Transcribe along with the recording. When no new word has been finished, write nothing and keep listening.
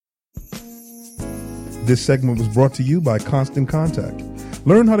This segment was brought to you by Constant Contact.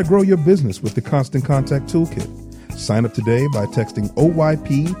 Learn how to grow your business with the Constant Contact Toolkit. Sign up today by texting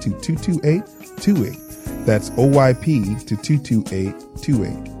OYP to 22828. That's OYP to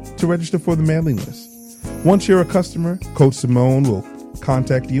 22828 to register for the mailing list. Once you're a customer, Coach Simone will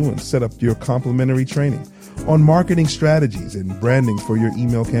contact you and set up your complimentary training on marketing strategies and branding for your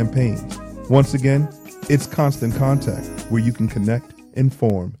email campaigns. Once again, it's Constant Contact, where you can connect,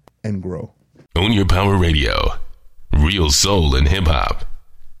 inform, and grow. Own Your Power Radio. Real soul and hip-hop.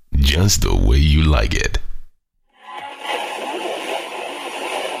 Just the way you like it.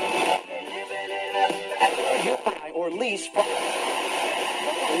 Or lease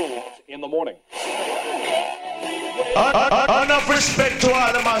in the morning. Enough respect to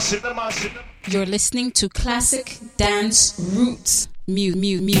all the massive. You're listening to Classic Dance Roots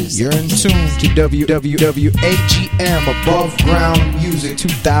music. You're in tune to WWWAGM Above Ground Music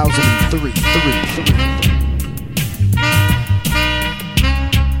 2003.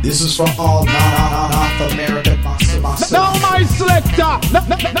 This is for all North American massive. Now my selector.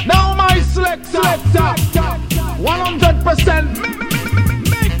 100%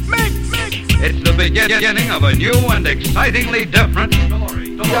 mix. It's the beginning of a new and excitingly different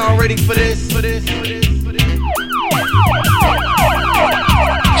story. Y'all ready for this?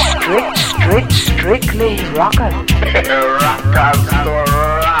 Strictly rockers.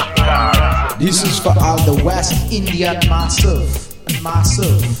 This is for all the West Indian massive.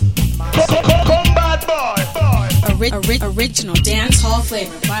 Come bad boy. Original dance hall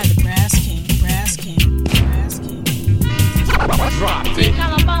flavor by the Brass King. Drop it.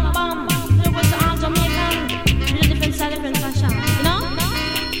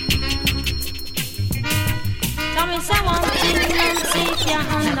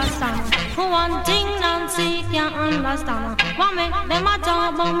 One thing Nancy can't understand. What make them a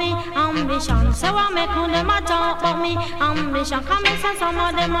talk about me ambition? Say what make them a talk about me ambition? Come and say some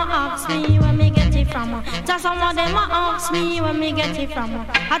of them a ask me where me get it from. Just some of them a ask me where me get it from.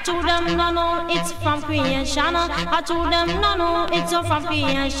 I told them no, it's from creation. I told them no, it's from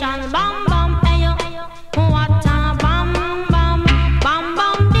creation. Bam bam, hey yo, what a bam bam, bam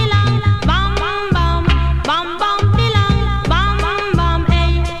bam dilang, bam bam, bam bam dilang, bam bam, hey.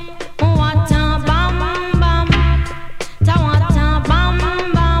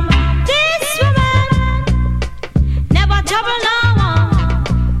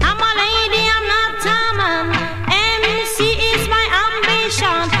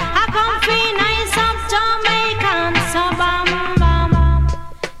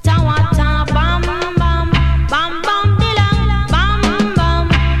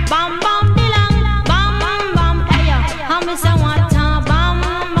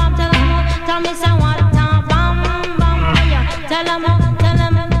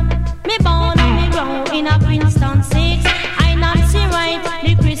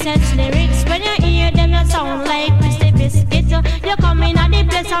 You come in at the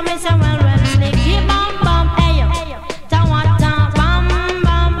place and me say well slick. Keep bam bam, hey yo. Ta-wa-ta, bam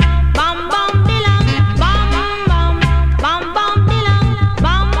bam, bam bam dilang, bam bam, bam bam dilang,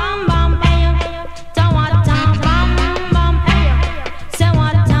 bam bam, hey yo. Ta-wa-ta, bam bam, hey yo. Say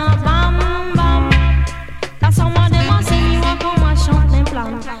what-ta, bam bam. That's how one them a say me walk on my shop them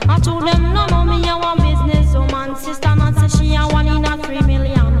plan. I told them no me a one business woman. Sister Nancy she a 1 in a 3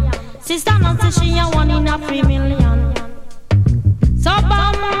 million. Sister Nancy she a 1 in a 3 million. So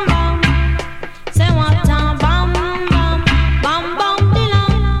bam bam, say what time bam bam, bam bam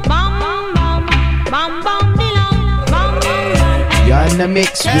dilang, bam bam, bam bam dilang, bam bam. You're in the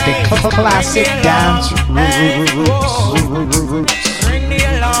mix with the classic dance roots. Ring the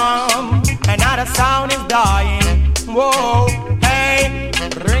alarm, another sound is dying. Whoa, hey,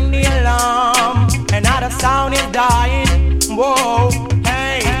 ring the alarm, another sound is dying. Whoa,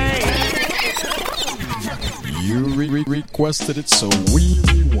 hey. You requested it, so we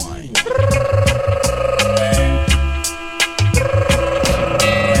rewind.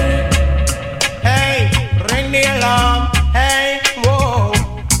 Hey, ring the alarm. Hey, whoa,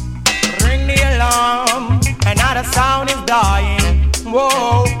 ring the alarm. Another sound is dying.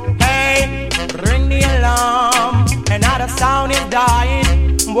 Whoa, hey, ring the alarm. Another sound is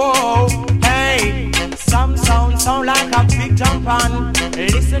dying. Whoa, hey, some sound like a big jump on.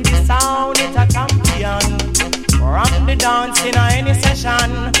 Listen to sound, it's a champion. Rock the dance in any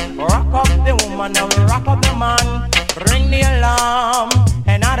session. Rock up the woman and rock up the man. Ring the alarm,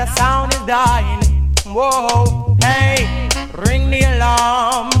 another sound is dying. Whoa, hey, ring the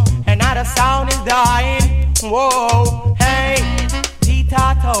alarm, another sound is dying. Whoa, hey,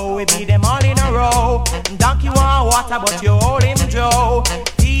 T-Tato, we beat them all in a row. Donkey want water but you hold him Joe.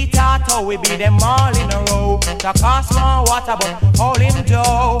 T-Tato, So we beat them all in a row. The cost more water, but hold him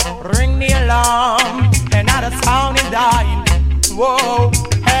Joe. Ring the alarm, another sound is dying. Whoa,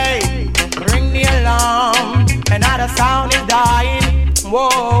 hey, ring the alarm, another sound is dying.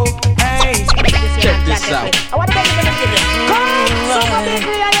 Whoa, hey, check this out. I want to make you listen. Come, super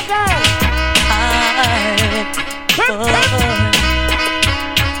bakery, are you girl?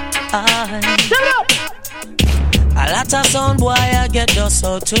 A lot of sound boy I get dust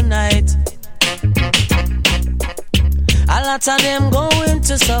out tonight. A lot of them going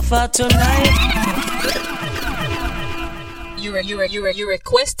to suffer tonight. You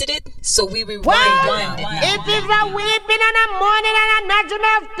requested it, so we rewind. It is a weeping and a mourning and a gnashing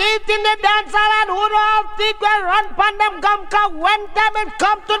of teeth in the dance hall, and who don't have teeth will run pon them come, cause when time it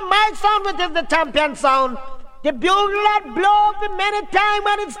come to my sound, which is the champion sound. The bugle that blow up in many times,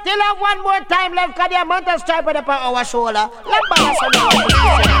 and it still have one more time left, cause the amount of stripe on our shoulder. Let balance on the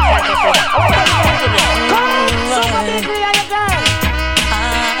come, super bakery, are you girl?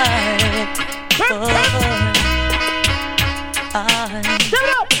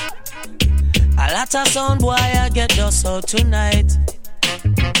 A lot of sound boy I get dust out tonight.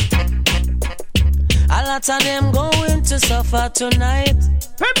 A lot of them going to suffer tonight.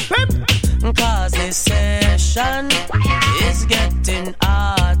 Cause this session is getting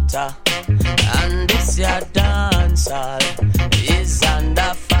hotter, and this your dance hall is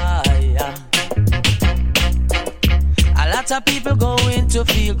under fire. A lot of people going to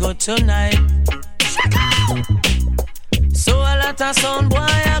feel good tonight. So a lot of sound boy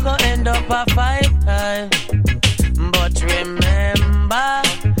are gonna end up a fight. But remember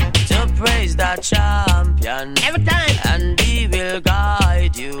to praise the champion every time, and he will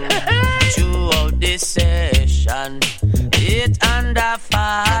guide you throughout this session. It under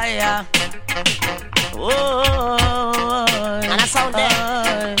fire. Oh, and I sound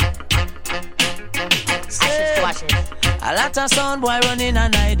there. A lot of sound boy running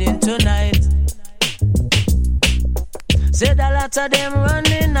and hiding tonight. Said a lot of them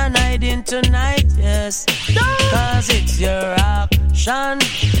running and hiding tonight, yes. Cause it's your action.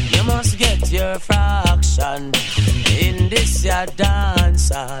 You must get your fraction. In this your dance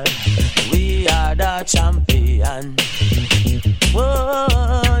hall, we are the champion.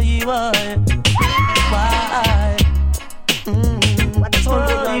 Whoa, you are. Why?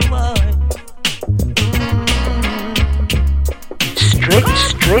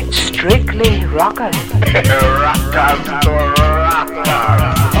 Strictly rockers.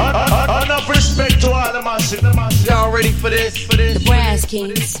 Enough respect to all the masses. Y'all ready for this? The Brass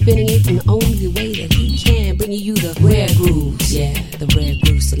King spinning it in the only way that he can, bringing you the rare grooves. Yeah, the rare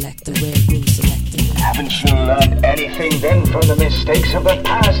groove selector, rare groove selector. Haven't you learned anything then from the mistakes of the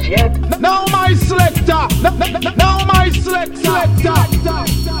past yet? No, my selector. No, my selector.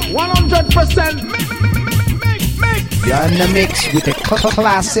 100%. You're in the mix with the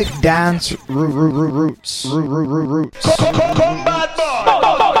classic dance roots. Come bad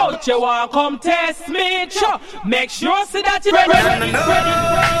boy. Don't you want to come test me? Sure. Make sure see that you're ready.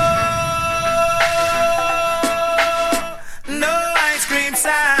 No ice cream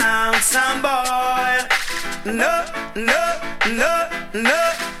sound boy.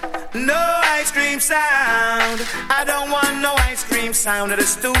 No ice cream sound. I don't want no ice cream sound. It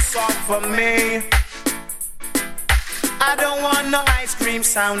is too soft for me. I don't want no ice cream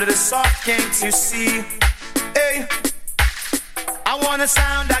sound. It is soft, can't you see? Hey, I want a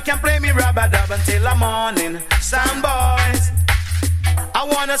sound that can play me rub-a-dub until the morning. Sound boys. I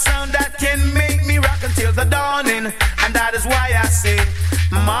want a sound that can make me rock until the dawning. And that is why I say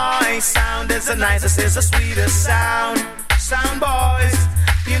my sound is the nicest, is the sweetest sound. Sound boys,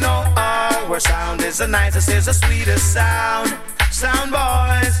 you know our sound is the nicest, is the sweetest sound. Sound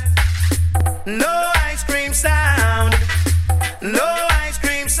boys. No ice cream sound. No ice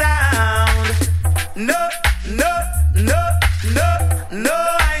cream sound. No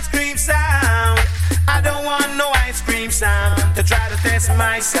ice cream sound. I don't want no ice cream sound to try to test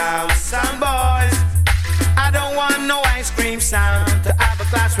my sound. Sound boys. I don't want no ice cream sound to have a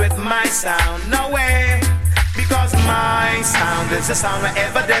clash with my sound. No way. Because my sound is the sound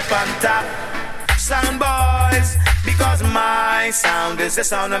wherever they're on top. Sound boys. Because my sound is the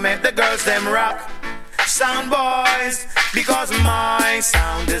sound that make the girls them rock. Sound boys. Because my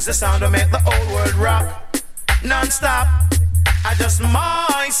sound is the sound that make the whole world rock. Non-stop. I just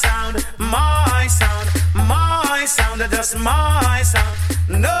my sound, just my sound.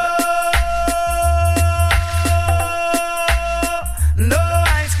 No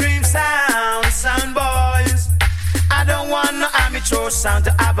ice cream sound, sound boys. I don't want no amateur sound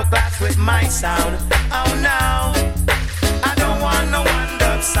to have a clash with my sound. Oh no, I don't want no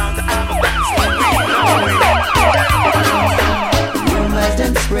one-dub sound to have a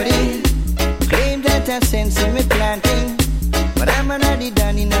me planting, but I'm an addy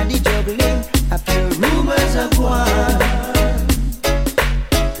danny naddy juggling. I feel rumors of war.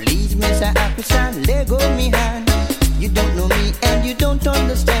 Please, Mr. Appleson, let go me hand. You don't know me and you don't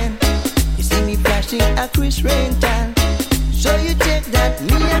understand. You see me flashing a Chris Rental, so you take that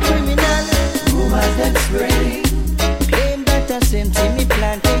me a criminal. Rumors that spreading, claim that I sent me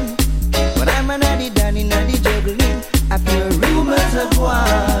planting, but I'm an addy danny naddy juggling. I feel rumors of war.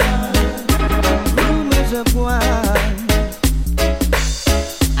 Rumors of war.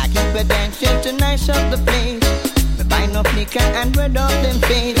 I keep a dancing to nice up the place. Me buy no liquor and red off them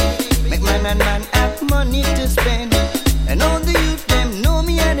face. Make man and man have money to spend, and all the youth them know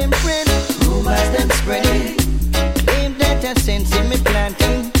me and them friend. Rumors them spreading, claim that I sense in me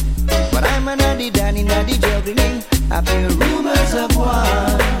planting, but I'm an addy danny naddy juggling. I feel rumors of war.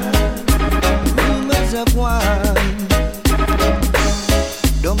 Rumors of war.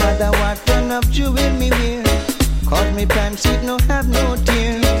 No matter what turn up you will me wear, cause me pants it no have no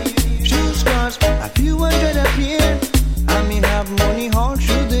tear. Shoes cost a few hundred a pair, and me have money all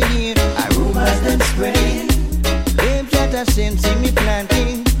through the year. I rumors them spreading, claim that I sense in me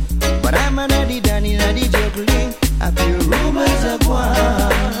planting, but I'm an addy danny naddy juggling. I feel rumors of war.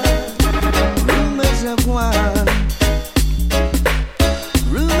 Rumors of war.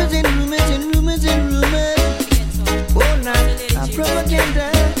 Rumors and rumors and rumors and rumors. Oh, now I'm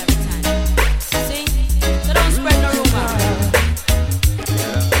propaganda. See? So don't spread no rumor.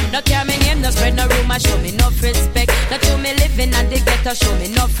 No care me name, no spread no rumor. Show me no respect. Not you me living and the ghetto. Show me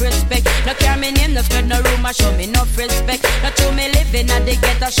no respect. No care me name, no spread no rumor. Show me no respect. Not you me living and the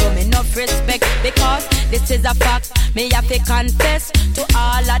ghetto. Show me no respect. Because this is a fact. Me have to confess to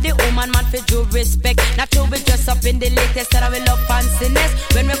all of the woman man for due respect. Not to be dressed up in the latest that I will love fanciness.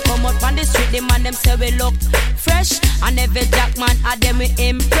 When we come out on the street, the man them say we look fresh, and every jack man of them we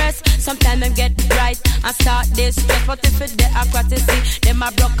impress. Sometimes them get bright and start this stress, but if it's the accuracy, them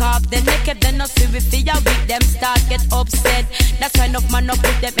a broke up, then naked, then no see we feel weak, them start get upset. That's why enough man no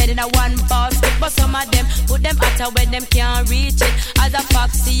put them head in a one basket, but some of them put them out where them can't reach it. As a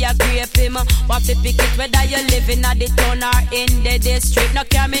foxy a grape him, want to pick it whether you living at the town or in the district. No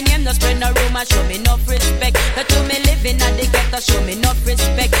care me name, no spread no rumor, show me no respect. No to me living at the ghetto, show me no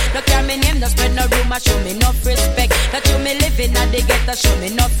respect. No care me name, no spread no rumor, show me no respect. No to me living at the ghetto, show me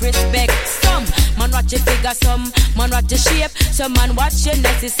no respect. Some man watch your figure, some man watch your shape, some man watch your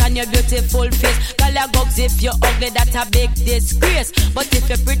necklace and your beautiful face. Call your gugs if you're ugly, that's a big disgrace. But if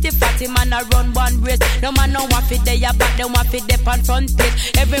you're pretty fatty, man a run one race. No man no want fit there, your back, they want fit dip on front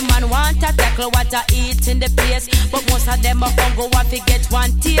page. Every man want to tackle what I eat in the place, but most of them are hungry, want to get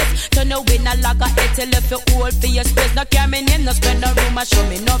one taste. So no win a lager, it till if you hold for your space. No care me name, no spread no rumor, show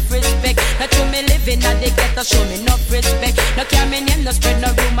me no respect. No to me living at the ghetto, show me no respect. No care me name, no spread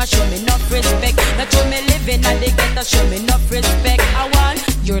no rumor, show me no respect. No to me living at the ghetto, show me no respect. I want.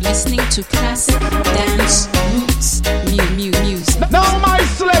 You're listening to classic dance roots music. Now my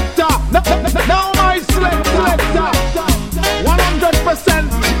selector, now my selector, 100%.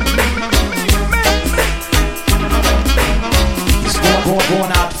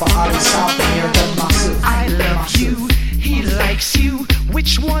 Going out for all the South American massive. I love you, he likes you.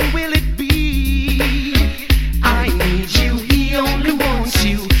 Which one will it be? I need you, he only wants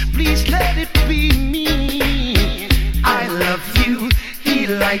you. Please let it be me. I love you, he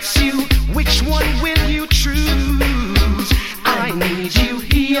likes you. Which one will you choose? I need you,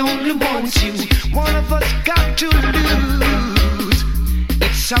 he only wants you. One of us got to lose.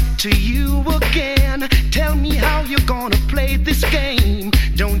 It's up to you again. Tell me how you're gonna play this game.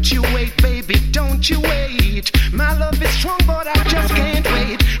 Don't you wait, baby, don't you wait. My love is strong, but I just can't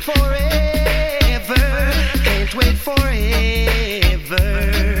wait forever. Can't wait forever.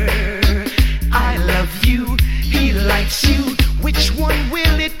 I love you, he likes you. Which one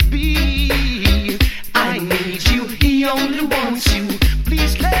will it be? I need you, he only wants you.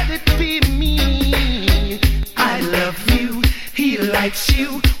 Please let it be me. I love you, he likes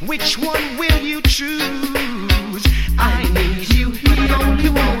you. Which one will you choose? I need you, he only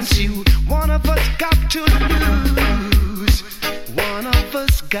wants you. One of us got to lose. One of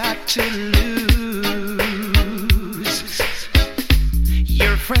us got to lose.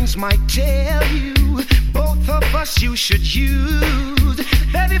 Your friends might tell you, both of us you should use.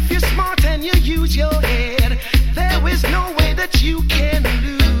 That if you're smart and you use your head, there is no way that you can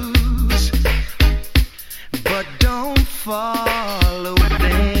lose. But don't follow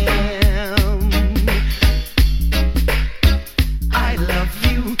them. I love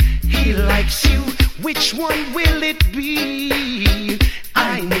you, he likes you. Which one will it be?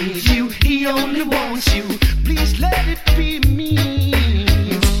 I need you, he only wants you. Please let it be me.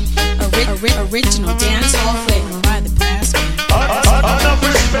 Original dance hall flavor.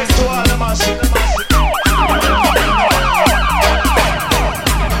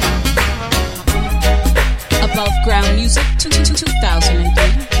 Above Ground Music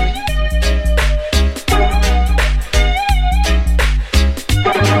 2003.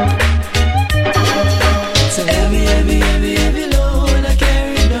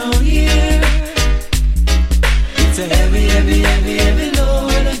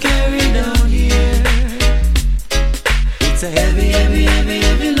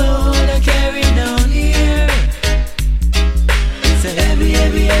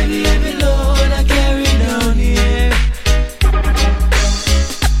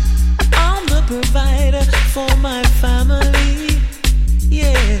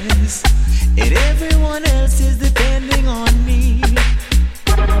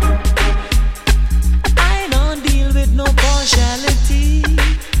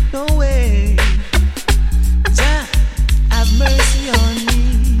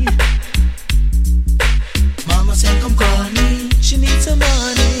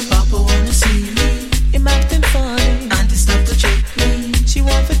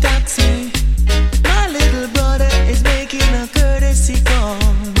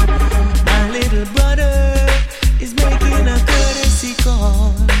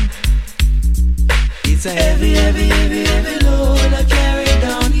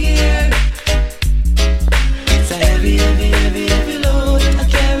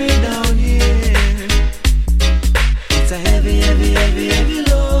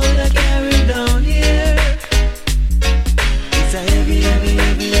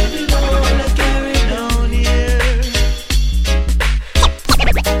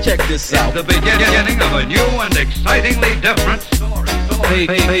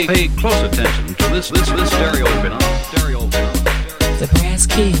 Pay close attention to this stereo phenomenon. The Brass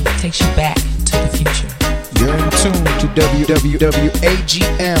Kid takes you back to the future. You're in tune to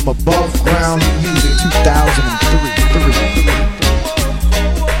WWWAGM Above Ground Music 2003.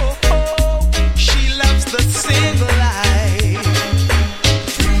 She loves the single life,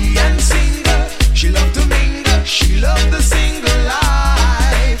 free and single. She loves to mingle. She loves the single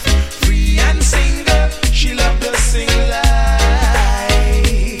life, free and single. She loves the single life.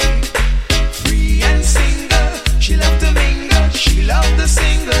 She loved the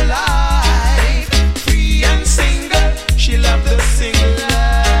single life, free and single. She loved the single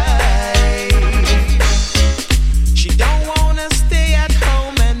life. She don't wanna stay at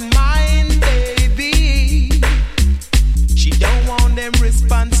home and mind baby. She don't want them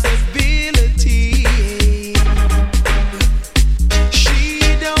responsibility. She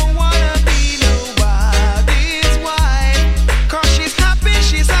don't wanna be nobody's wife. 'Cause she's happy,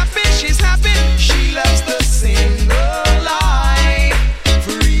 she's happy, she's happy. She loves the single.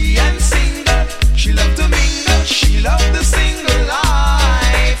 She loved to mingle, she loved the single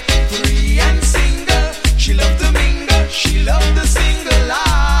life, free and single. She loved to mingle, she loved the single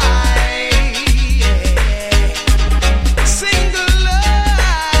life, yeah. Single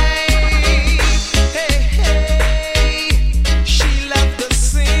life, hey, hey. She loved the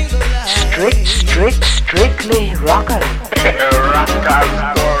single life. Strictly rocker.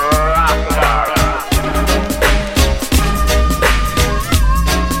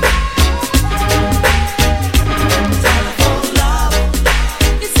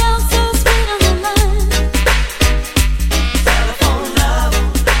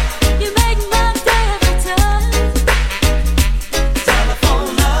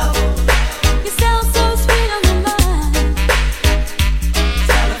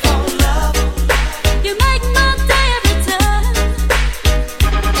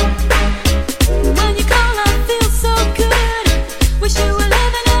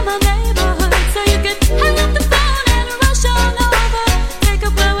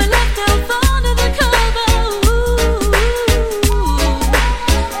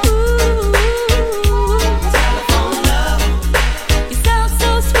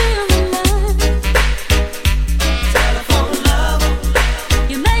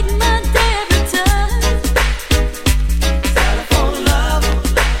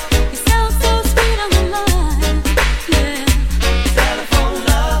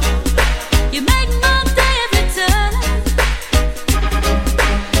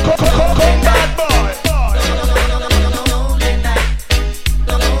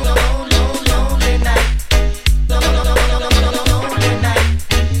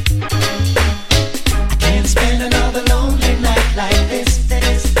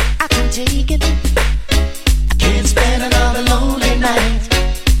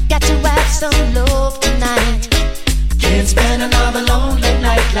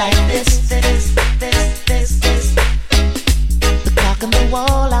 The clock on the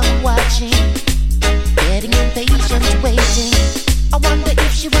wall, I'm watching.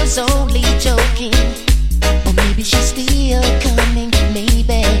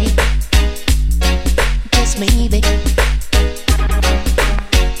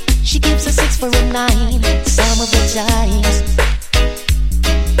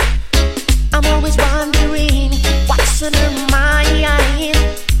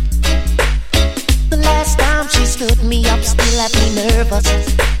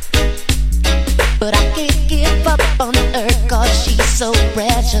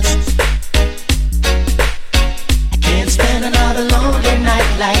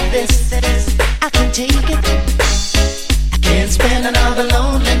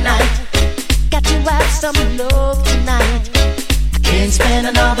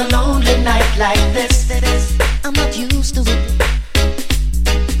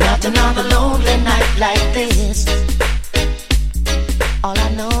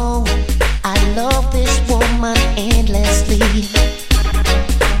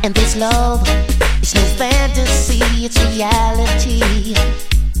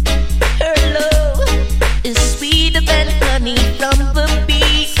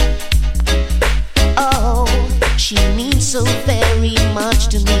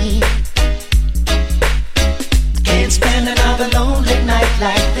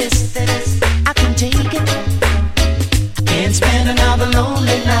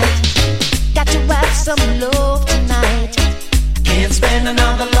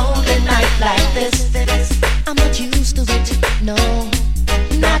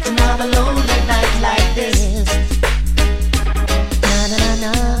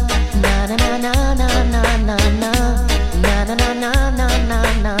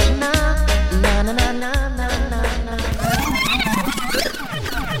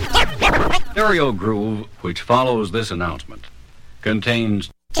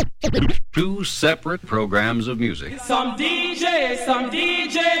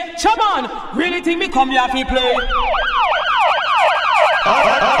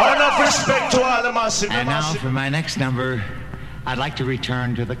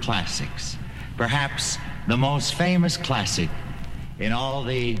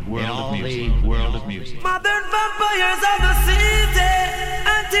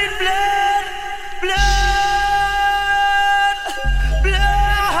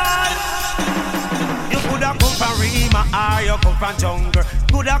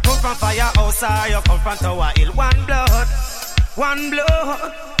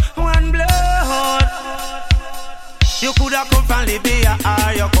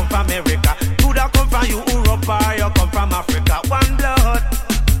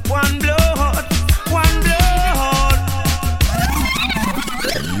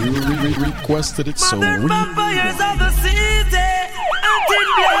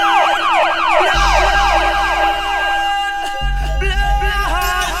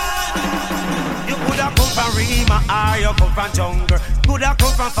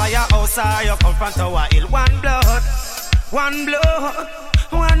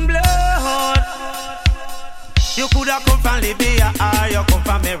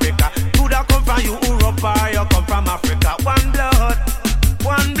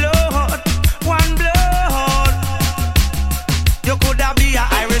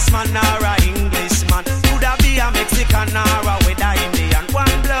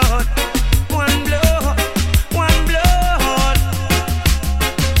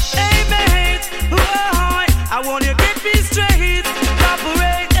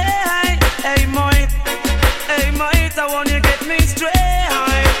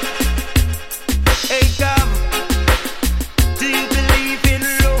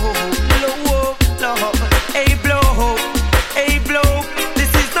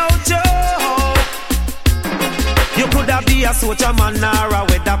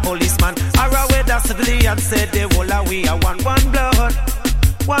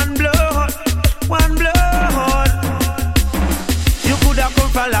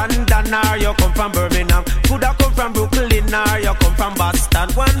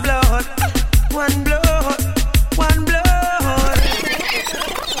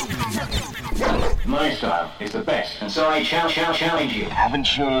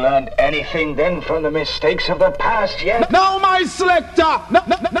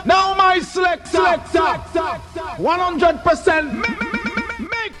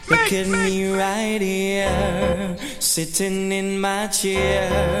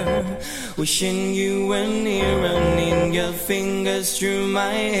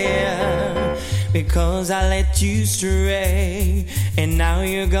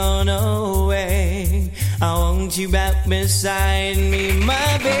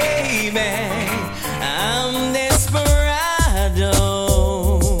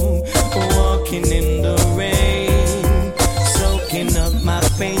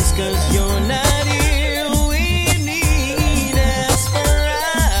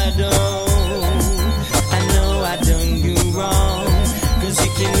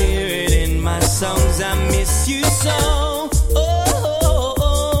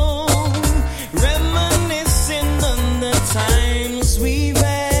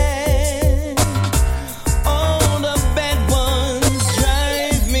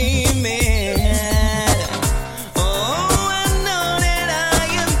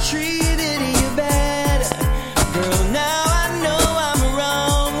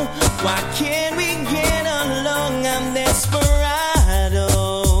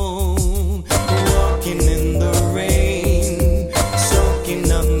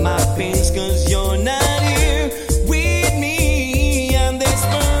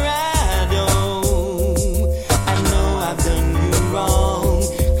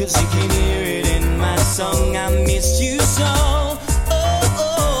 'cause you can hear it in my song. I miss you so.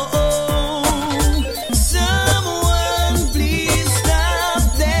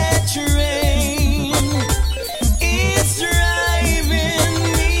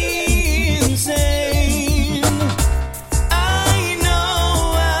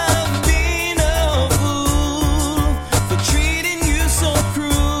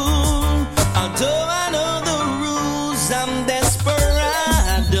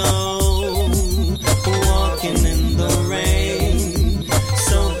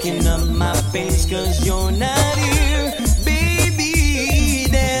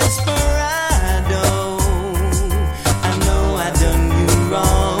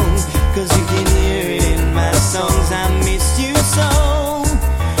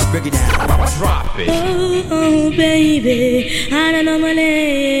 Oh, baby, I don't know my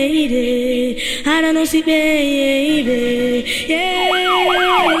lady. I don't know, see, baby. Yeah.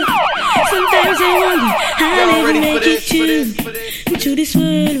 Sometimes I wonder how I even make it to this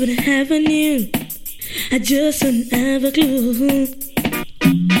world without having you. I just don't have a clue.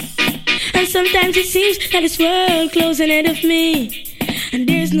 And sometimes it seems that this world closing ahead of me, and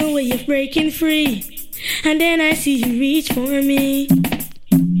there's no way of breaking free. And then I see you reach for me.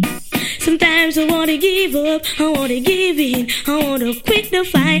 Sometimes I wanna give up, I wanna give in, I wanna quit the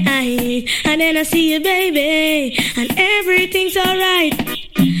fight. And then I see you, baby, and everything's alright.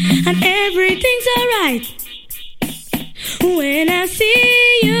 And everything's alright. When I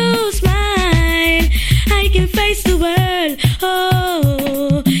see you smile, I can face the world.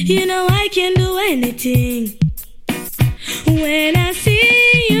 Oh, you know I can do anything. When I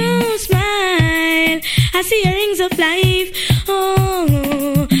see you smile, I see your rings of life.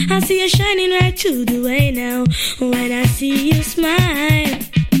 Oh, I see you shining right through the way now. When I see you smile,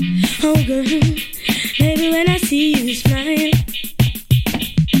 oh girl, baby, when I see you smile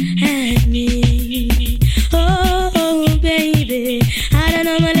at me, oh baby, I don't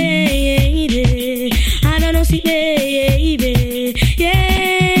know my lady, I don't know, see baby,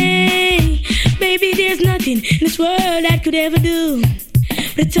 yeah, baby, there's nothing in this world I could ever do.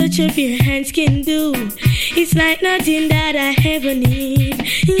 The touch of your hands can do. It's like nothing that I ever need.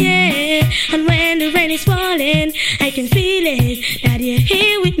 Yeah, and when the rain is falling, I can feel it, that you're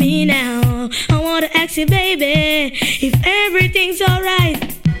here with me now. I wanna ask you, baby, if everything's alright.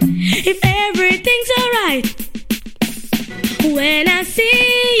 If everything's alright. When I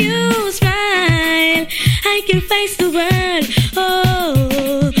see you smile, I can face the world.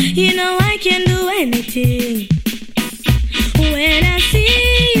 Oh, you know I can do anything. When I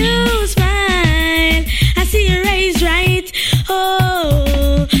see you smile, I see your rays right.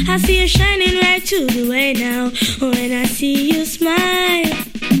 Oh, I see you shining right through the way now. When I see you smile,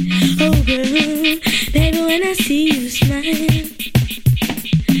 oh girl, baby, when I see you smile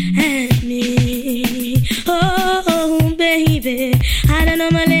at me, oh baby, I don't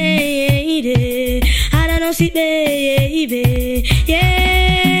know my lady, I don't know, see baby,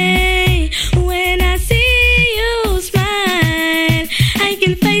 yeah. When I see you smile, I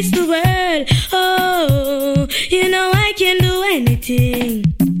can face the world. Oh, you know I can do anything.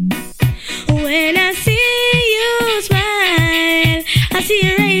 When I see you smile, I see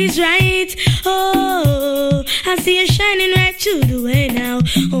your rays right. Oh, I see you shining right through the way now.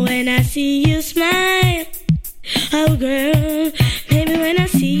 When I see you smile, oh girl, baby, when I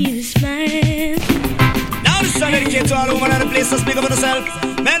see you smile. Now this song dedicated to all the women in the place to speak up for themselves.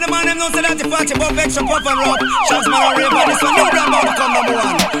 Man, the man them know say that you party pop extra pop and rock. Shots man and rave, but this one new brand about to come number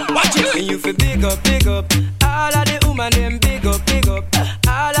one. Watch it. And you feel big up, all of the woman them big up,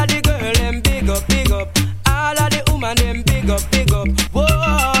 all of the girl them big up, all of the woman them big up. Whoa,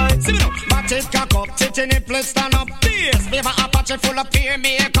 see me now, match it, cock up, titty nipple stand up. This favor Apache full of peer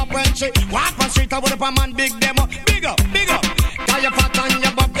makeup when she walk on street. I would up a man big them up, big up. Girl you fat on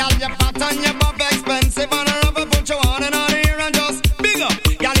your bob, girl you fat on your bob, expensive and a rubber put you on and out here and just big up.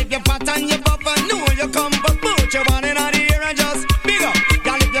 Girl if you fat on your bob and know you come, but put you on and out here and just big up.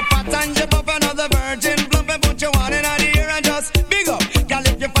 Girl if you fat on your bob another virgin plump and put you on and out here and just big up. Girl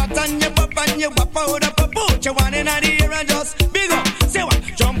if you fat on your bob and you wap out up and put you on and out here and just big up. Say what?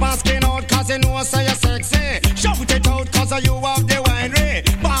 Jump and skin out cause you know so you're sexy. Shout it out cause you have the winery.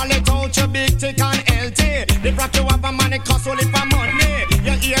 Ball it out you big thick and healthy. The rock you have a man it cost only for money.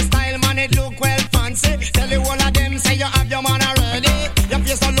 Your hairstyle man it look well fancy. Tell you all of them say you have your man already. Your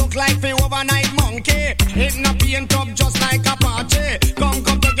face don't look like the overnight monkey. It not paint up just like a party. Come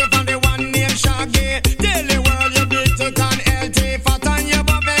take it from the one named Shaggy. Tell the world you big thick and healthy. Fat and your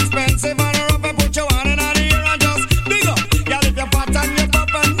buff expensive and rough and put you on in the ear and just big up. Girl if you fat and your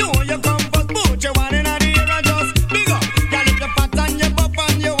buff and know you come first, put you on in the ear and just big up. Girl if you fat and your buff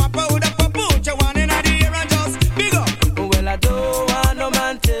and you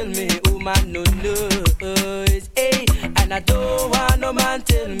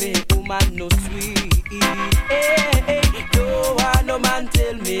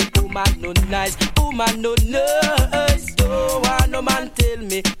tell me woman no nice, woman no nice. Don't want no man tell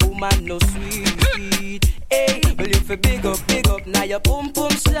me woman no sweet. Hey, well if you big up, now your boom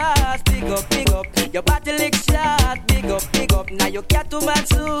boom shot. Big up, your body lick shot. Big up, now your Catwoman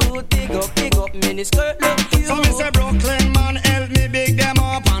suit. Big up, mini skirt look cute. So me say Brooklyn man help me big them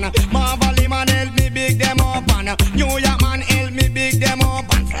up and Marvally man help me big them up and New York man help me big them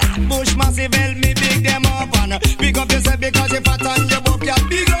up and Flatbush massive help me big them up and big up yourself because you fat and you buff y'all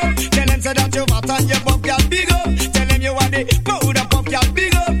big up. Tell them say that you fat and you buff y'all big up. Tell them you are the powder puff y'all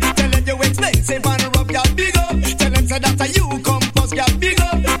big up. Tell them you expensive and rough y'all big up. Tell them say that you compost y'all big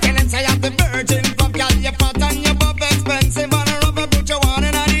up. Tell them say I'm the virgin puff y'all you fat and you buff expensive and rough. Put your one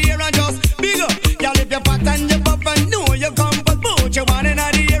in the ear and just big up. Y'all if you fat and you buff and know you compost. Put your one in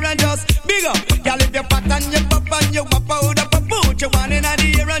the ear and just big up. Y'all if you fat and you buff and you buff powder. Put your one in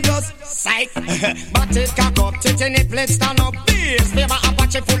the ear and just psych. But it cock up, titty nipple stand up. Beers, favor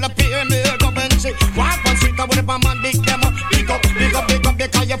Apache full of peer, milk up and shit. Walk on street with a man, big them up. Big up,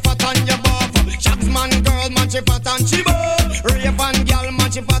 because you fat and you buff. Shags man, girl, man, she fat and she buff. Rape and girl,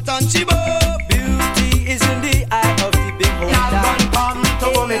 man, she fat and she buff. Beauty is in the eye of the beholder. Original gun come to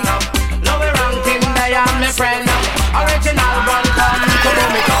boom it up. Lower ranking, they are my friend. Original gun come to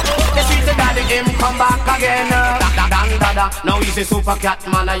boom it up. The sweet daddy him come back again. Now he's a super cat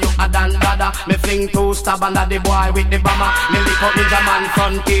man, you a dan dada. Me fling two stab under the boy with the bomber. Me lick up ninja man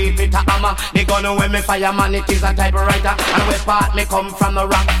front teeth with a hammer. The gun when me fire man, it is a typewriter. And where part me come from the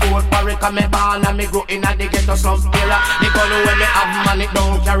rock fort Warwick. Me born and me grow in a the ghetto slum area. The gun when me have man, it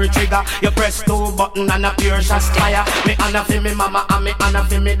don't carry trigger. You press two button and a pure shot fire. Me honor for me mama and me honor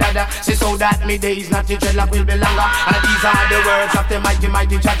for me dada. Say so that me days not the dreadlock will be longer. And these are the words of the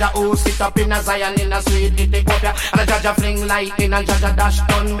mighty Jaja who sit up in a Zion in a sweet Ethiopia. And a Jaja fling lightning and Jaja dash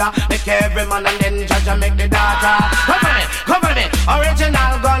thunder. Make every man and then Jaja make the data. Cover me,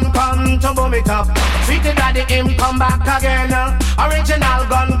 original gun come to boom it up. Sweetie daddy him come back again. Original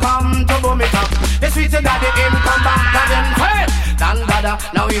gun come to boom it up. The sweetie daddy him come back again. Hey! Dan dada,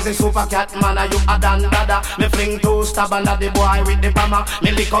 now he's a super cat man, you a dan dada. Me fling two stab under the boy with the bomber. Me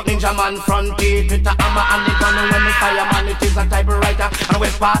lick up ninja man front teeth with a hammer. And the gun when me fire man, it is a typewriter. And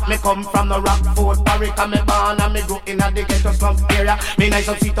where part me come from the rock fort Warwick. And me born and me grow in a the ghetto slum area. Me nice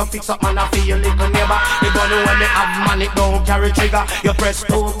and sweet to fix up man, I feel little neighbor. The gun when me have man, it don't carry trigger. You press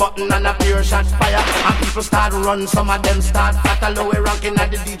two button and a pure shot fire. And people start run, some of them start fat. A lower ranking at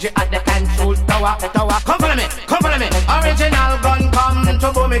the DJ at the control tower. Come follow me, original gun come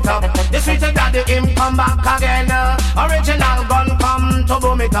to boom it up. The sweet daddy him come back again. Original gun come to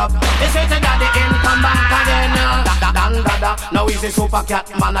boom it up. The sweet daddy him come back again. Dan dada, now he's a super cat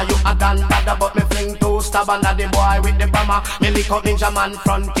man, you a dan dada. But me fling two stab under the boy with the bomber. Me lick up ninja man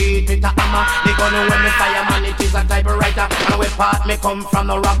front teeth with a hammer. The gun when me fire man, it is a typewriter. And where part me come from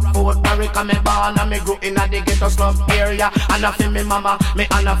the rock fort Warwick. And me born and me grow in a the ghetto slum area. And I feel me mama, me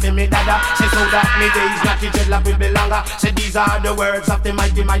and I feel me dada. Say so that me days not the dreadlock will be longer. Say these are the words of the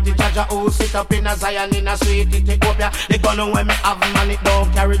mighty Jaja who sit up in a Zion in a sweet Ethiopia. The gun when me have man, it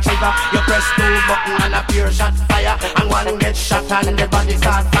don't carry trigger. You press two button and a pure shot fire. And one get shot and the body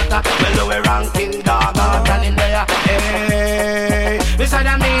start fatter. Well, we're ranking dog out and in there. Hey, beside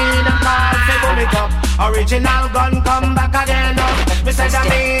of me, them call fi boom it up. Original gun come back again. Beside of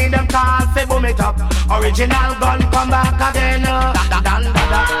me, them call fi boom it up. Original gun come back again. Dan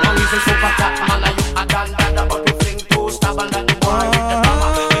dada, now he's a super cat man, you a dan dada. But we fling two stab and the boy with the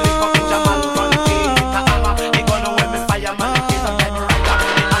hammer. We lick up ninja man front teeth with a hammer. They gonna when me fire man, it is a typewriter.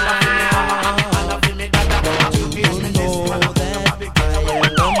 Me honor for me mama, honor for me dada. You teach me this one, I'm gonna be good.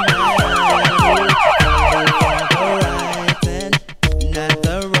 Not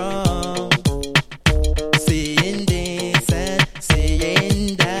the wrong, seeing this and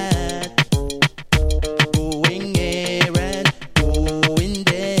seeing that, going here and going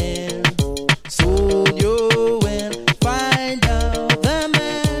there. Soon you will find out the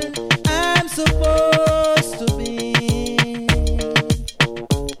man I'm supposed to be.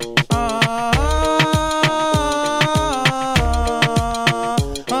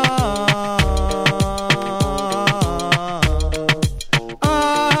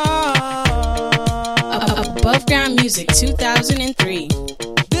 Above Ground Music 2003.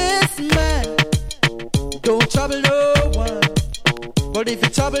 This man don't trouble no one, but if you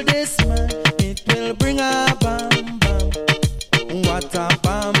trouble this man, it will bring a bam bam. What a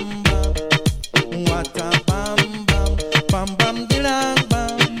bam bam, what a bam bam, bam bam dilang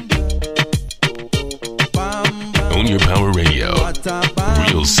bam bam bam. Own Your Power Radio.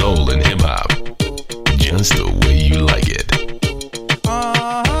 Real soul and hip hop. Just the way you like it.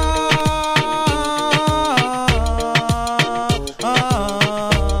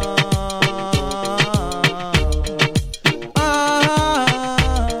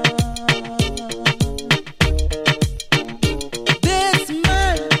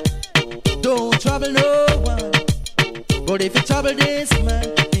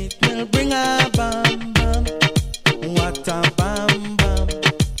 Well, bring a bam bam. What a bam bam.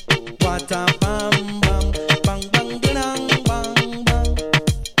 What a bam bam. Bang bang dilang bang bang.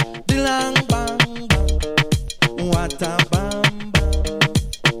 Dilang bang bang. What a bam bam.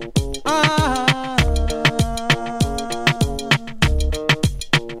 Ah.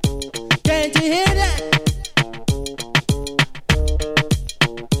 Can't you hear that?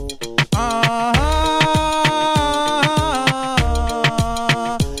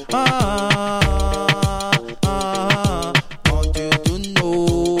 Want you to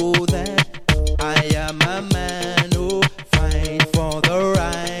know that I am a man who fight for the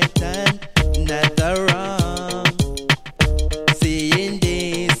right and not the wrong. Saying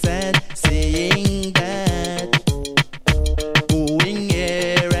this and saying that, going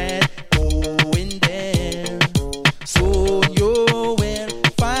here and going there. So you will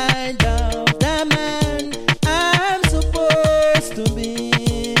find out the man I'm supposed to be.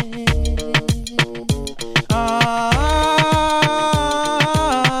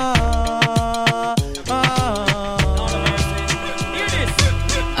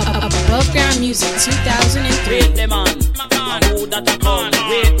 Above Ground Music 2003. Wait the man, who that a come?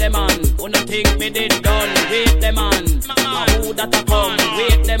 Wait the man, who no think me did done? Wait the man, who that a come?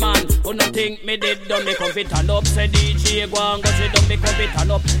 Wait the man, who no think me did done? Me come fi turn up, say DJ go and go sit down. Me come fi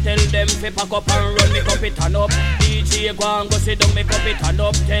turn up, tell them fi pack up and run. Me come fi turn up, DJ go and go sit down. Me come fi turn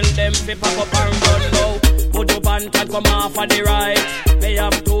up, tell them fi pack up and run now. Put up and come off of the right. Me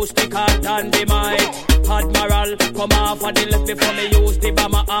have two stick hard and the mic. Admiral, come off of the left before me use the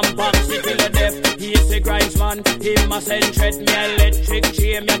bomber and box it till the death. He's the grinds man, him a send threat. Me electric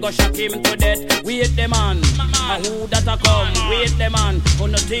chain, me go shock him to death. Wait the man, who that a come? Wait the man, who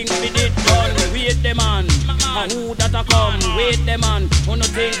no think me did done? Wait the man, who that a come? Wait the man, who no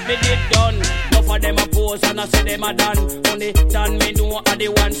think me did done? Enough of them a pose and I say them a done. Only done me know a the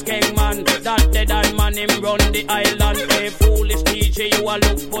one skeng man. That the done man him run the island. Hey foolish DJ, you a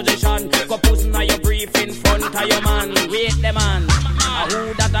look position. Go pussy na your brief in front of your man. Wait the man,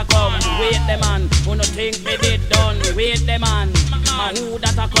 who that a come? Wait the man, who no think me did done? Wait the man, who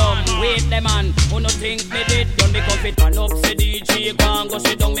that a come? Wait the man, who no think me did done? Me come fi turn up, say DJ go and go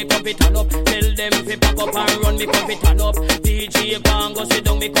sit down. Me come fi turn up, tell them fi pack up and run. Me come fi turn up, DJ go and go sit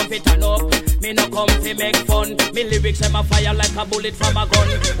down. Me come fi turn up, me no come fi make fun. Me lyrics them a fire like a bullet from a gun.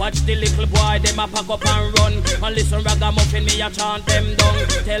 Watch the little boy them a pack up and run. And listen ragamuffin me a chant them down.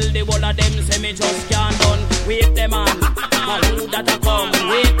 Tell the whole of them say me just can't done. Wait the man, who that a come?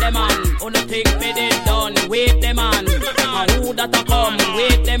 Wait the man, who no think me did done? Wait the man, who that a come?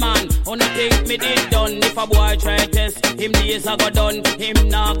 Wait the man, who no think me did done? If a boy try test, him days a go done. Him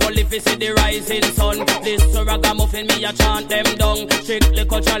nah go live to see the rising sun. This ragamuffin me a chant them down. Strictly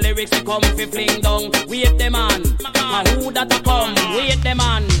culture lyrics they come fi fling down. Wait the man, who that a come? Wait the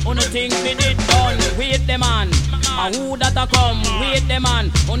man, who no think me did done? Wait the man, who that a come? Wait the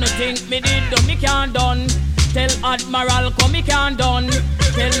man, who no think me did done? Me can't done. Tell Admiral come me can't done.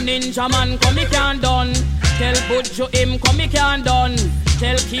 Tell Ninja Man come me can't done. Tell Butcho him come me can't done.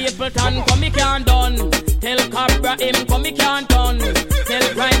 Tell Capleton come me can't done. Tell Cabra him come me can't done. Tell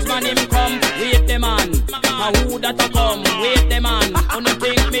Grindsman him come. Wait the man, who that a come? Wait the man, who no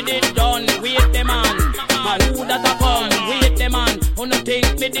think me did done? Wait the man, who that a come? Wait the man, who no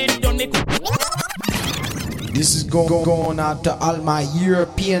think me did done? This is going out to all my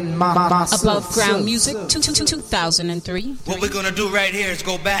European mamas. Above Ground Music 2003. What we're gonna do right here is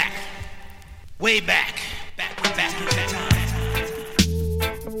go back, way back, back in time.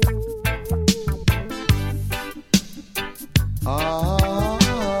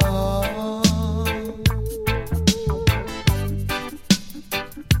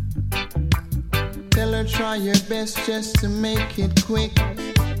 Tell her try your best just to make it quick.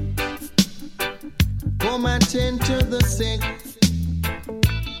 Come attend to the sick.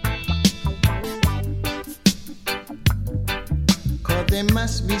 Cause there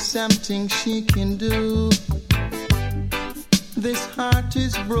must be something she can do. This heart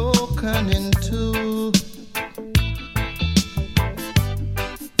is broken in two.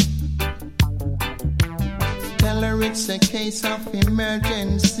 Tell her it's a case of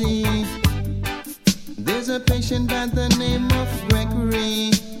emergency. There's a patient by the name of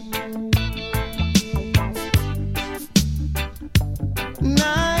Gregory.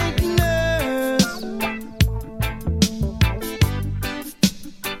 Night nurse,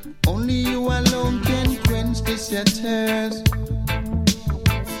 only you alone can quench this thirst.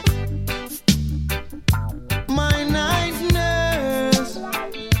 My night nurse,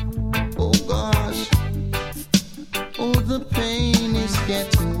 oh gosh, oh the pain is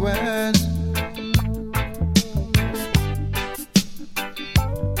getting worse.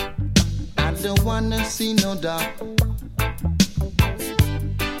 don't wanna see no doc.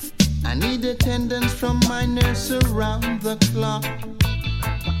 I need attendance from my nurse around the clock.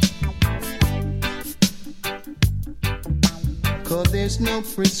 'Cause there's no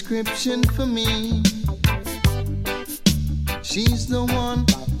prescription for me. She's the one,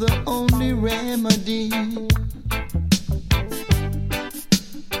 the only remedy.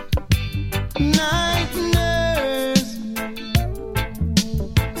 Night nurse,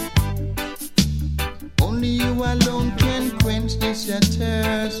 only you alone can quench this your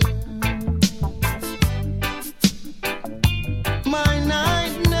thirst. My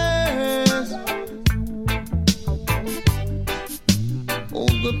night nurse,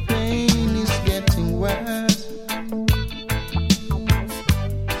 oh, the pain is getting worse.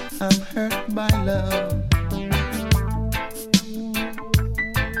 I'm hurt by love.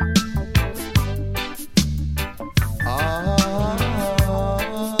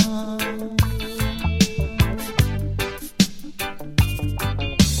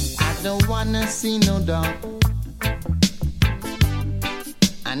 I don't wanna see no dog.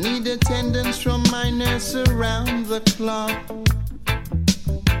 I need attendance from my nurse around the clock.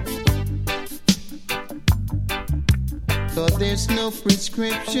 'Cause there's no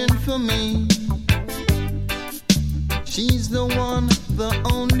prescription for me. She's the one, the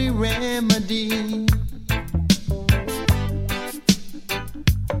only remedy.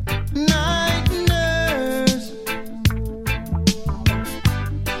 Night nurse,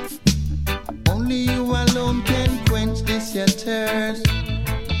 only you alone can quench this your thirst.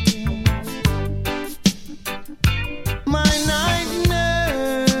 My night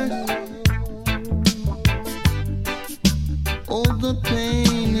nurse, oh, the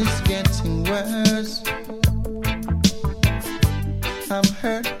pain is getting worse. I'm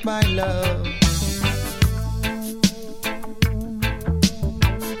hurt by love.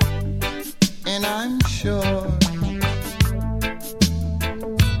 And I'm sure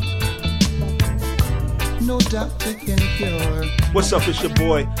no doctor can cure. What's up, it's your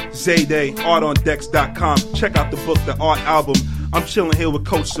boy Zayday, artondex.com. Check out the book, the art album. I'm chilling here with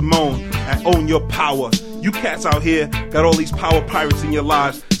Coach Simone at Own Your Power. You cats out here got all these power pirates in your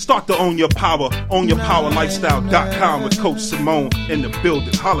lives. Start to own your power. OwnYourPowerLifestyle.com with Coach Simone in the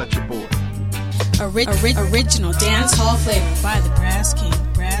building. Holla at your boy. Original dance hall flavor by the Brass King.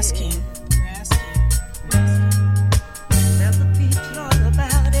 Brass King.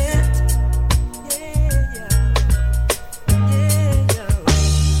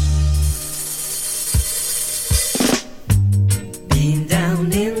 Been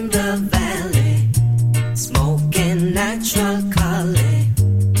down in the valley, smoking natural collie,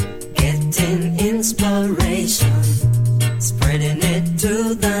 getting inspiration, spreading it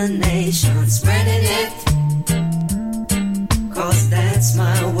to the nation, spreading it, 'cause that's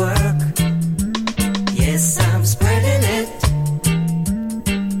my work. Yes, I'm spreading it,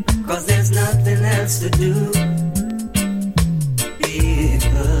 'cause there's nothing else to do.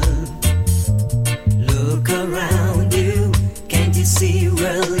 People, look around you. Can't you see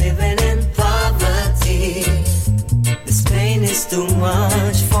we're living in poverty? This pain is too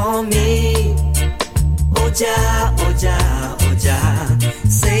much for me. Oh Jah, oh Jah, oh Jah,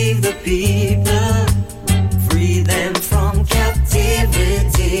 save the people, free them from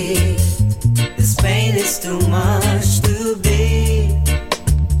captivity. This pain is too much to be.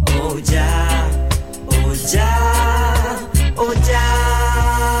 Oh Jah, oh Jah, oh Jah.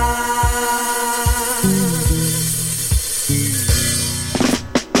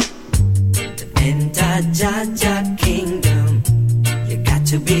 Enter Jah kingdom, you got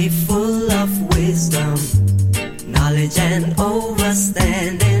to be full of wisdom, knowledge and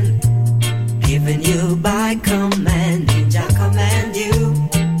understanding, given you by commanding. Jah command you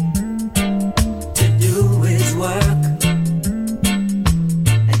to do his work,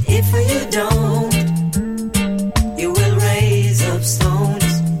 and if you don't, you will raise up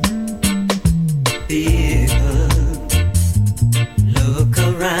stones. People, look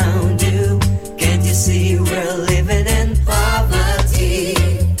around you. Can't you see we're living in poverty?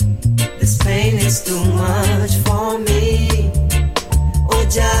 This pain is too much for me. Oh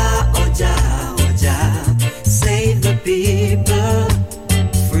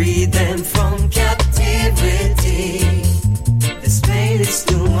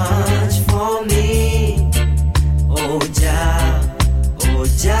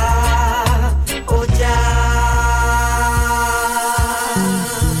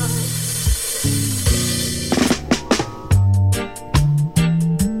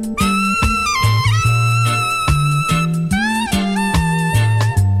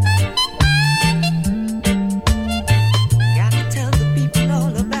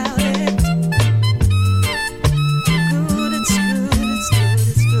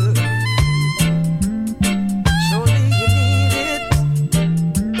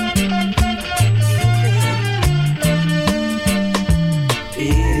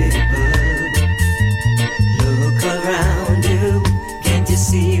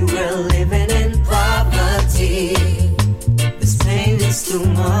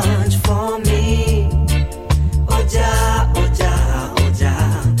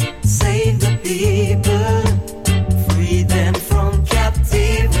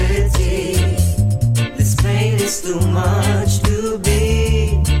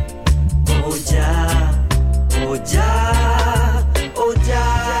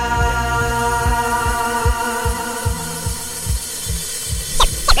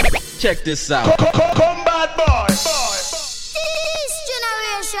Check this out. Come bad boy. This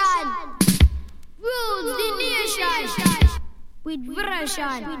generation rules the nation with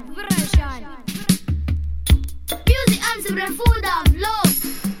version. Music and some food of love.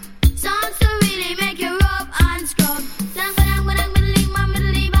 Songs to really make you rub and scrub.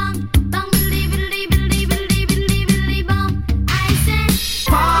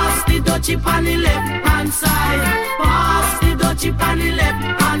 Pass the dutchie on the left hand side. Pass the dutchie on the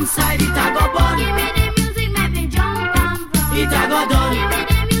left hand side. It a go bun. Give me the music, make me jump and from. It a go done. Give me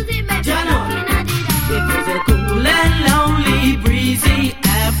the music, make me looking at it. It was a cool and lonely, breezy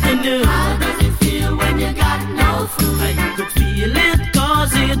afternoon. How does it feel when you got no food? You could feel it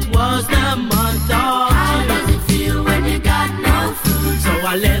 'cause it was the month of June. How does it feel when you got no food? So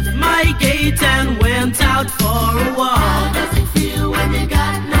I left my gate and went out for a walk. How does it feel when you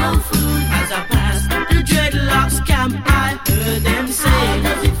got no food? As I passed the dreadlocks camp, I heard them say, how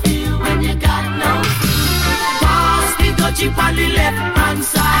does it feel when you got no food? Pass the dutchie on the left hand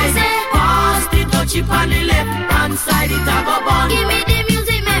side. Pass the dutchie on the left hand side. It a go bun. Give me the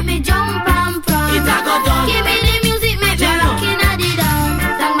music, make me jump and from. It a go done. Give me the music, make me looking at it down.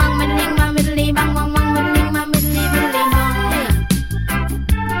 Bang bang middling, bang middling, bang bang bang middling, bang middling, middling, bang.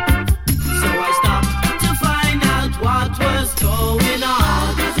 So I stopped to find out what was going on.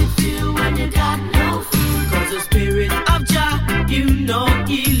 How does it feel when you got no food? 'Cause the spirit of Jah, you know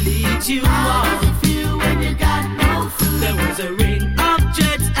he leads you How on. does it feel when you got no food? There was a ring of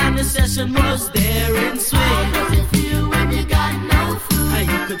jets and the session was there in swing. How does it feel when you got no food? And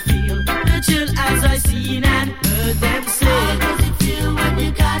you could feel the chill as I seen and heard them How say, does it feel when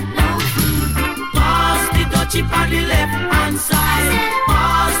you got no food? pass the dutchie on the left hand side.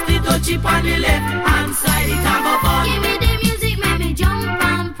 Pass the dutchie on the left hand side. It a go fun. Give me the music, make me jump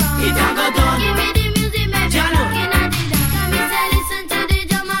and from. It a go done. Give me the music, make me Jano. looking at it down. Me say listen to the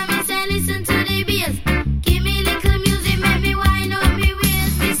drum and me say listen to the bass. Give me little music, make me wind up me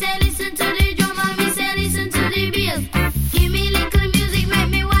waist. Me say listen to the drum and me say listen to the bass. Give me little music, make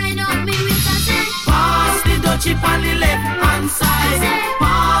me wind up me waist. I say Pass the dutchie on the left hand side.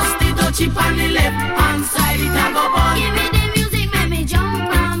 Pass the dutchie on the left hand side. It a go bun. give me the music, make me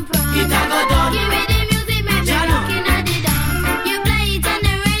jump and from. It a go done. Give me the music, make me Jano. looking at it down. You play it on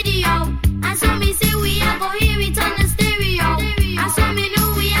the radio, and so me say we a go hear it on the stereo. And so me know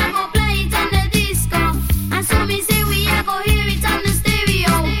we a go play it on the disco. And so me say we a go hear it on the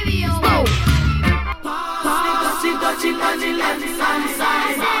stereo. Oh. Pass the dutchie on the left hand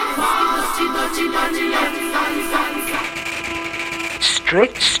side. Pass the dutchie on the left hand side.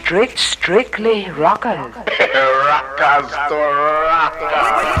 Strictly rockers. Rockers to rockers.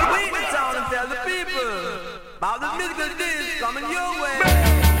 Wait down and tell the people about the musical disc coming your way.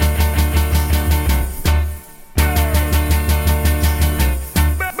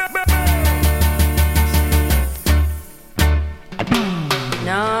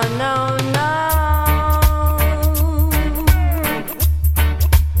 No, no, no.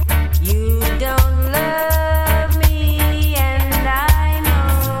 You don't love me, and I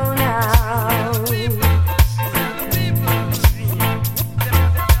know now.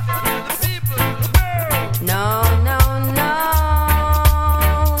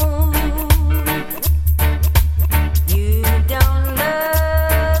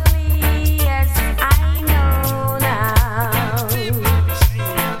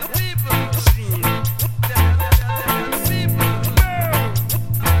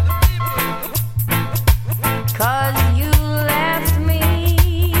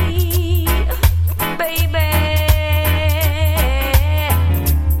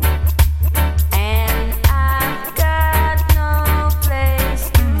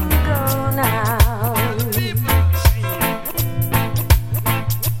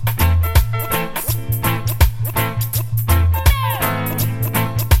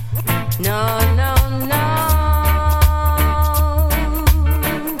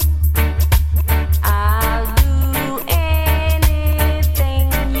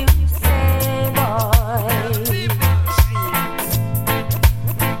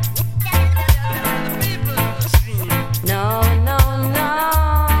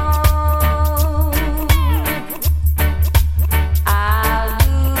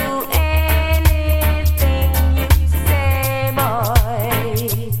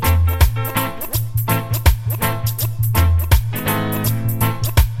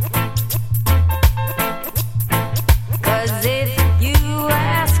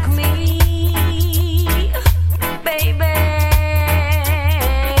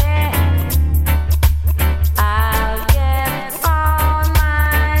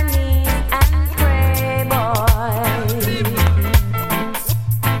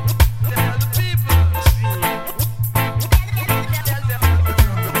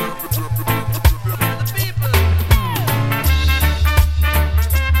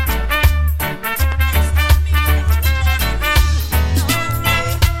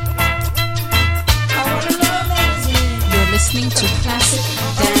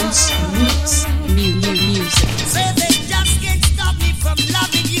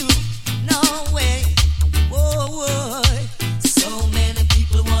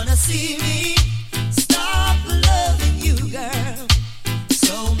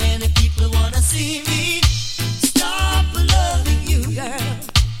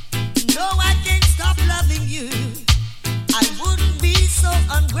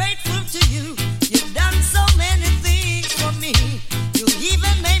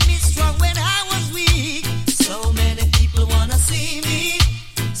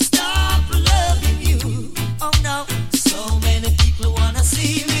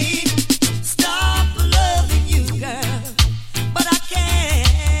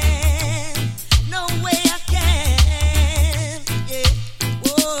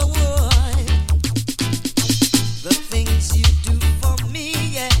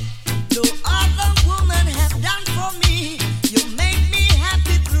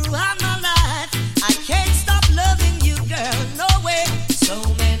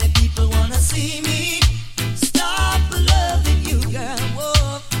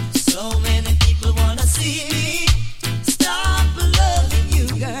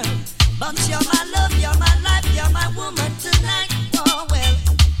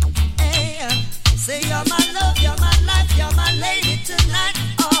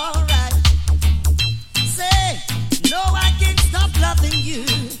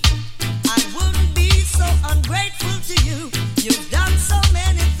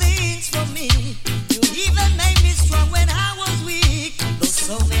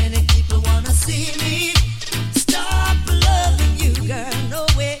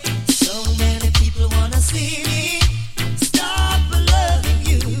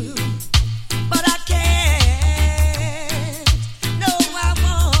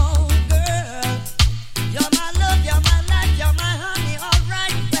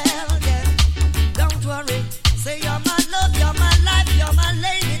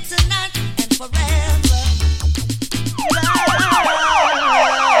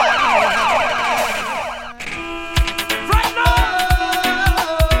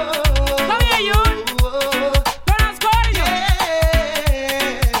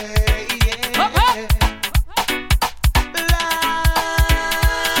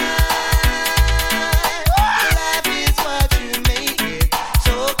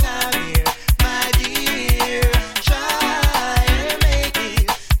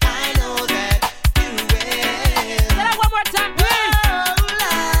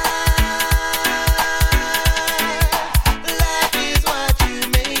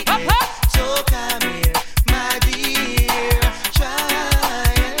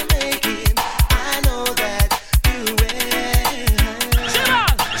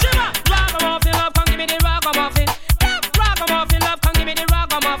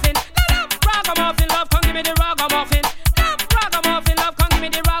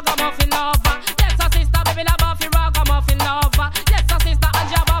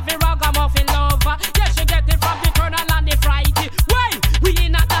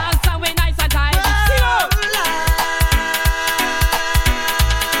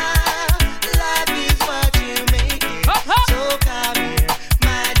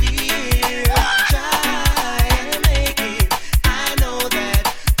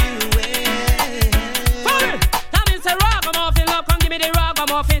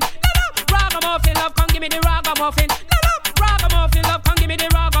 ragamuffin. Ragamuffin love, come give me the ragamuffin. Ragamuffin love, come give me the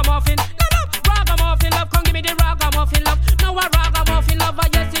ragamuffin. Ragamuffin love, come give me the ragamuffin love. Now a ragamuffin lover,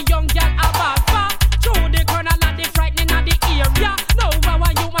 yes, the young girl a bad far. Through the corner, not the frightening of the area. No,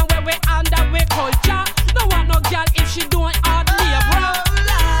 our human where we under we culture. No one no girl if she doing hard labor.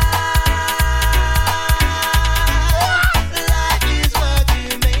 Life is what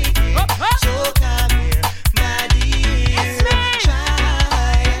you make it. So come here, my dear. Try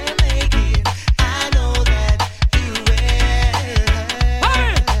and make it. I know that you will.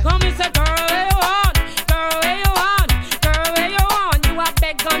 Hey, come and say, girl, where you want? Girl, where you want? Girl, where you want? You a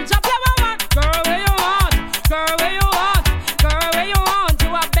big ganja flower one. Girl, where you want? Girl, where you want? Girl, where you want? You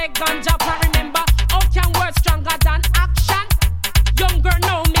a big ganja flower. Remember, how can words stronger than action? Young girl,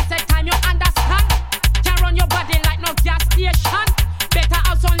 know me say time you understand. Can run your body like no gas station. Better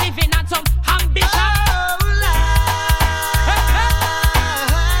have some living and some ambition.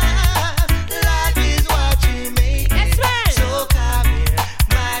 Life is what you make it. So come here,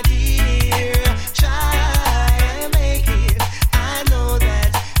 my dear. Try and make it. I know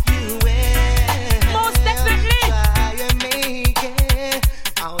that you will. Most definitely. Try and make it.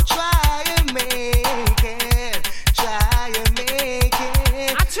 I'll try and make it. Try and make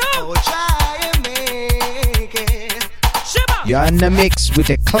it. I'll try and make it. You're in the mix with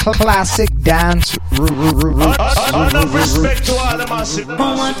the classic dance. Enough respect to all the massive.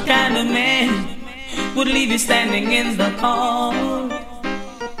 What kind of man would leave you standing in the cold?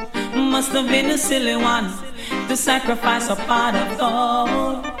 Must have been a silly one to sacrifice a pot of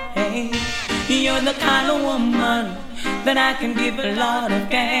gold. Hey, you're the kind of woman that I can give a lot of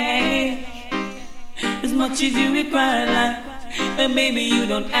cash. As much as you require life, baby, you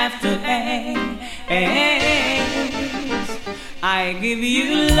don't have to ask. I give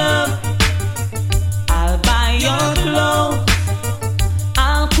you love, I'll buy your clothes,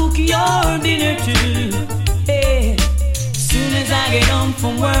 I'll cook your dinner too. Hey, soon as I get home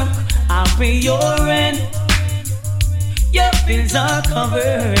from work, I'll pay your rent. Your bills are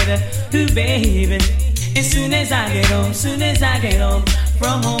covered, ooh, baby. As soon as I get home,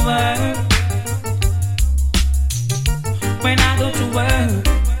 from work. When I go to work,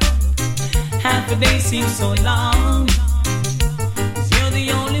 half a day seems so long. 'Cause you're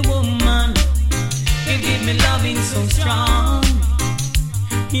the only woman, you give me loving so strong.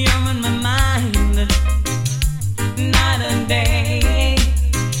 You're on my mind, night and day.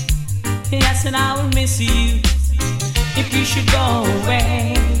 I said I will miss you if you should go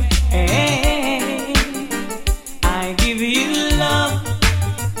away. I give you love,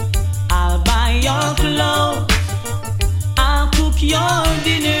 I'll buy your clothes, I'll cook your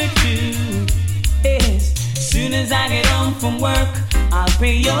dinner too. Yes, soon as I get home from work, I'll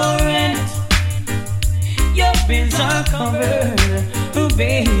pay your rent. Your bills are covered, oh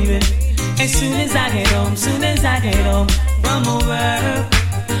baby. As soon as I get home, from work.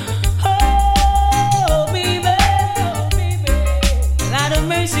 Oh baby, Lord of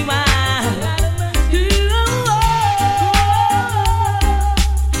mercy, why?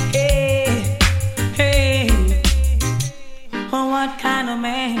 What kind of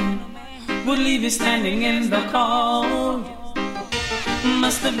man would leave you standing in the cold?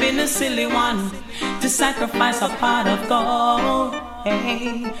 Must have been a silly one to sacrifice a pot of gold.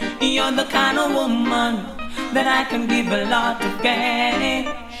 Hey, you're the kind of woman that I can give a lot of cash.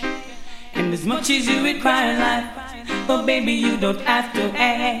 And as much as you require life, but baby, you don't have to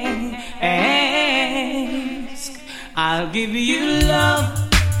ask. I'll give you love,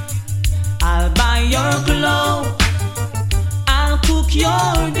 I'll buy your clothes, I'll cook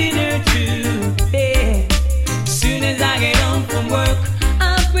your dinner too. Yeah. Soon as I get home from work,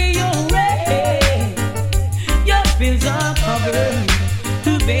 I'll pay your rent. Your bills are covered,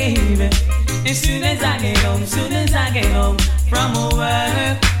 ooh, baby. As soon as I get home, from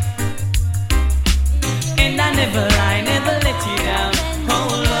work. And I never lie, never let you down. Oh,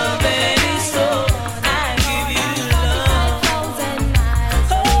 love, baby, so I give you love.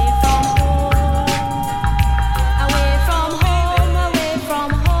 Away from home, away from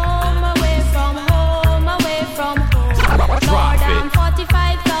home, away from home, away from home. More than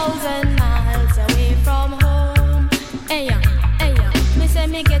 45,000 miles away from home. Hey, me say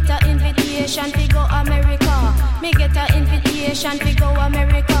me get a invitation to go America. Me get a invitation to go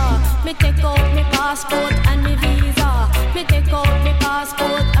America. Me take out me passport and me visa. Me take out me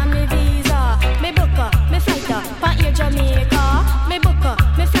passport and me visa. Me book me flight pa air Jamaica. Me book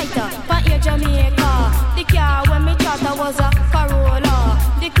me flight pa air Jamaica. The car when me charter was a Corolla.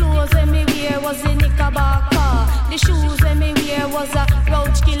 The clothes when me wear was a Knickerbocker. The shoes when me wear was a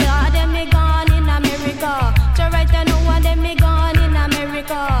Roach Killer. Then me gone in America. So right now one them me gone in America.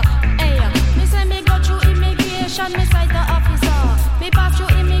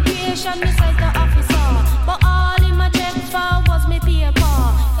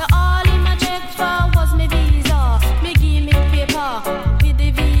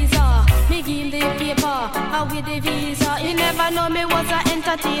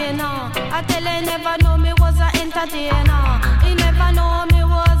 entertainer. I tell you, never know me was an entertainer. He never know me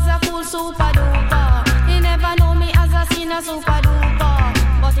was a cool super duper. He never know me as a senior super duper.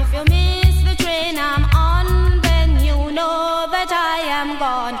 But if you miss the train I'm on, then you know that I am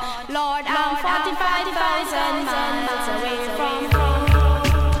gone. Lord, I'm 45,000 miles away from home.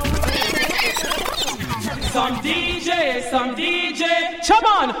 Some DJ, come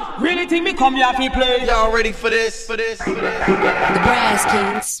on, really think me come here to play? Y'all ready for this? The Brass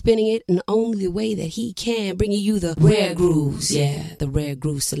King, spinning it in the only way that he can, bringing you the rare grooves. Yeah, the rare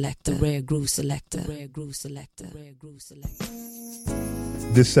groove selector, rare groove selector, rare groove selector, rare groove selector.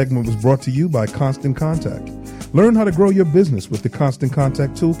 This segment was brought to you by Constant Contact. Learn how to grow your business with the Constant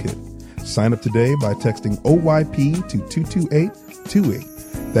Contact Toolkit. Sign up today by texting OYP to 22828.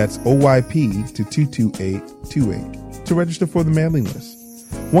 That's OYP to 22828 to register for the mailing list.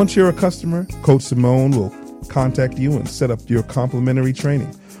 Once you're a customer, Coach Simone will contact you and set up your complimentary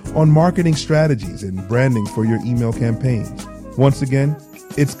training on marketing strategies and branding for your email campaigns. Once again,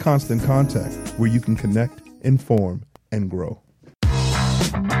 it's Constant Contact, where you can connect, inform, and grow.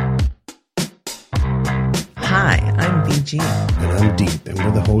 Hi, I'm BG. And I'm Deep, and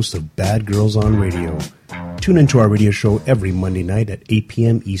we're the hosts of Bad Girls on Radio. Tune into our radio show every Monday night at 8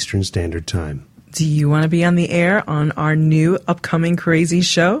 p.m. Eastern Standard Time. Do you want to be on the air on our new upcoming crazy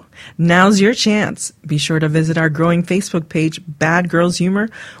show? Now's your chance. Be sure to visit our growing Facebook page, Bad Girls Humor,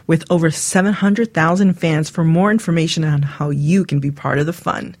 with over 700,000 fans for more information on how you can be part of the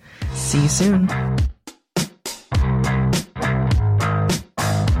fun. See you soon.